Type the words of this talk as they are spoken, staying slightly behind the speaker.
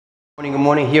Good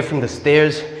morning, here from the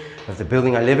stairs of the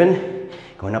building I live in,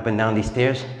 going up and down these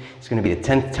stairs. It's gonna be the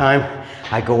 10th time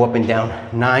I go up and down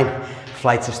 9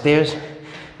 flights of stairs.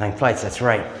 9 flights, that's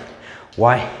right.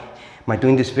 Why am I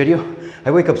doing this video?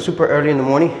 I wake up super early in the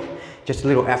morning, just a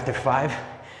little after 5,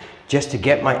 just to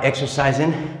get my exercise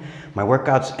in, my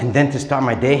workouts, and then to start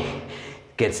my day,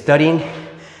 get studying,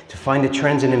 to find the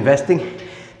trends in investing,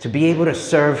 to be able to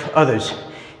serve others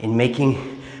in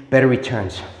making better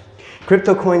returns.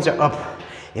 Crypto coins are up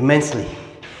immensely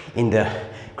in the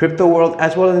crypto world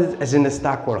as well as in the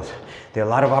stock world. There are a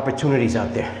lot of opportunities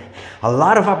out there. A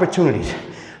lot of opportunities.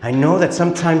 I know that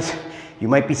sometimes you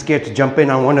might be scared to jump in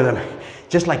on one of them,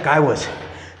 just like I was.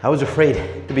 I was afraid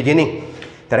at the beginning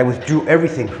that I withdrew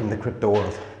everything from the crypto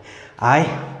world. I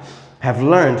have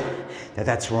learned that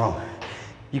that's wrong.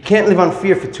 You can't live on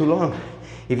fear for too long.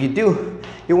 If you do,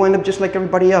 you'll wind up just like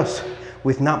everybody else,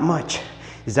 with not much.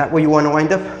 Is that where you want to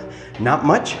wind up? Not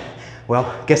much?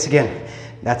 Well, guess again.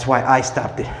 That's why I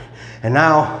stopped it. And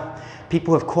now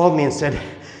people have called me and said,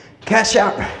 cash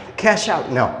out, cash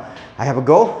out. No, I have a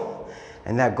goal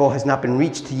and that goal has not been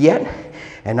reached yet.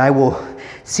 And I will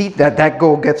see that that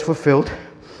goal gets fulfilled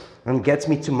and gets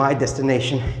me to my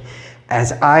destination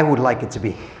as I would like it to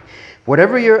be.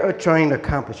 Whatever you're trying to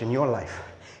accomplish in your life,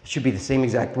 it should be the same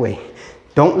exact way.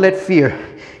 Don't let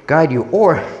fear guide you.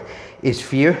 Or is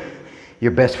fear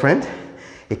your best friend?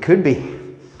 It could be,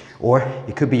 or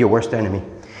it could be your worst enemy.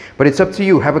 But it's up to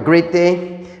you. Have a great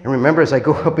day. And remember, as I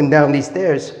go up and down these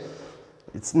stairs,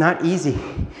 it's not easy,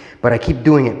 but I keep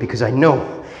doing it because I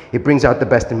know it brings out the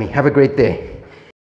best in me. Have a great day.